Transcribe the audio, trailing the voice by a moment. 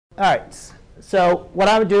right. So what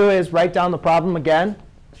I would do is write down the problem again,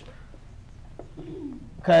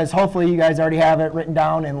 because hopefully you guys already have it written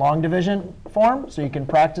down in long division form, so you can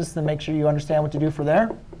practice and make sure you understand what to do for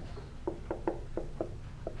there.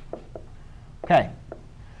 OK.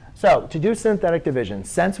 So to do synthetic division,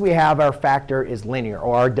 since we have our factor is linear,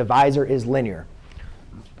 or our divisor is linear,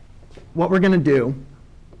 what we're going to do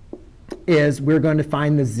is we're going to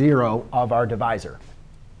find the 0 of our divisor.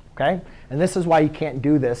 OK? And this is why you can't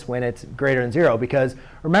do this when it's greater than 0, because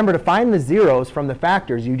remember, to find the zeros from the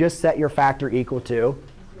factors, you just set your factor equal to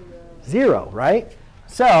 0, right?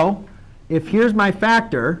 So if here's my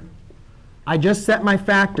factor, I just set my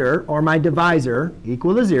factor, or my divisor,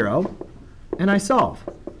 equal to 0, and I solve.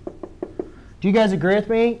 Do you guys agree with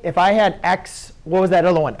me? If I had x, what was that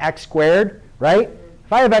other one? X squared, right?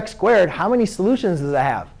 If I have x squared, how many solutions does it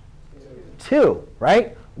have? 2,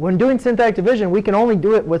 right? When doing synthetic division, we can only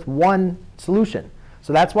do it with one solution.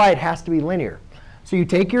 So that's why it has to be linear. So you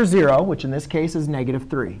take your 0, which in this case is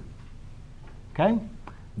 -3. OK?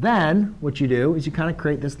 Then what you do is you kind of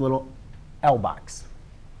create this little L box.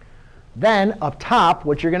 Then up top,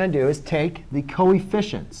 what you're going to do is take the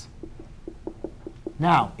coefficients.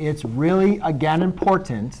 Now, it's really, again,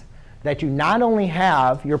 important that you not only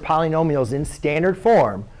have your polynomials in standard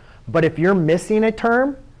form, but if you're missing a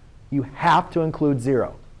term, you have to include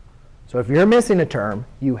 0. So if you're missing a term,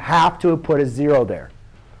 you have to put a 0 there.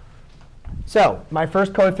 So my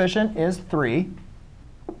first coefficient is 3,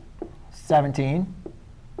 17,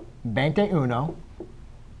 21,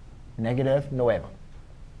 -9.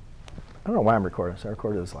 I don't know why I'm recording. So I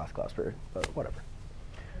recorded this last class period, but whatever.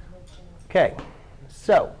 OK,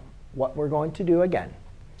 so what we're going to do again,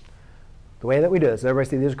 the way that we do this, everybody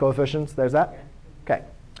see these coefficients? There's that? OK.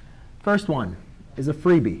 First one is a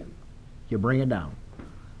freebie. You bring it down.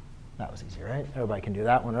 That was easy, right? Everybody can do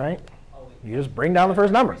that one, right? You just bring down the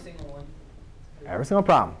first number. Every single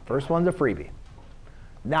problem. First one's a freebie.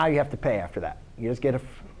 Now you have to pay after that. You just get a.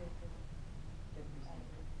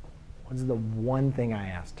 What's the one thing I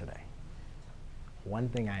asked today? One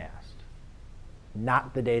thing I asked.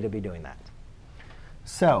 Not the day to be doing that.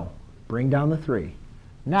 So bring down the 3.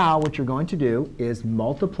 Now what you're going to do is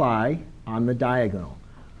multiply on the diagonal.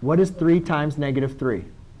 What is 3 times -3?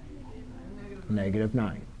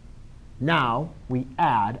 -9. Now we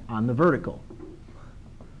add on the vertical.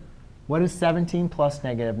 What is 17 plus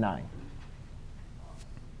 -9?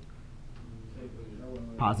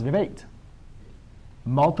 +8.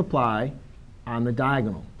 Multiply on the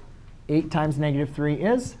diagonal. 8 times -3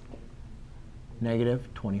 is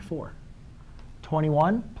 -24.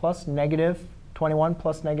 21 plus -21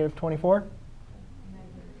 plus -24?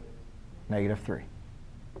 -3.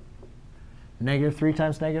 -3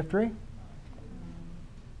 times -3?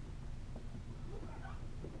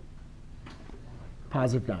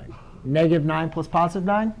 +9. -9 plus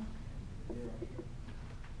 +9?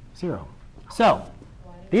 0. So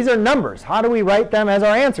these are numbers. How do we write them as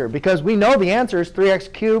our answer? Because we know the answer is 3x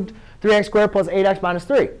cubed, 3x squared plus 8x minus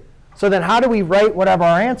 3. So then how do we write whatever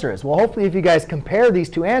our answer is? Well, hopefully if you guys compare these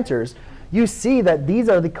two answers, you see that these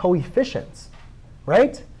are the coefficients,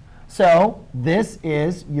 right? So this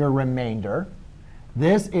is your remainder.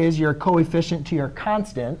 This is your coefficient to your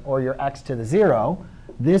constant, or your x to the 0.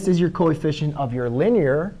 This is your coefficient of your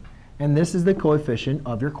linear. And this is the coefficient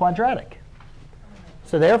of your quadratic.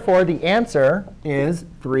 So therefore, the answer is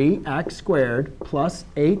 3x squared plus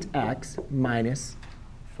 8x minus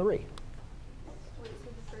 3. Wait, so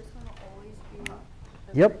the first one will always be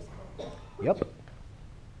the Yep. first one? Yep.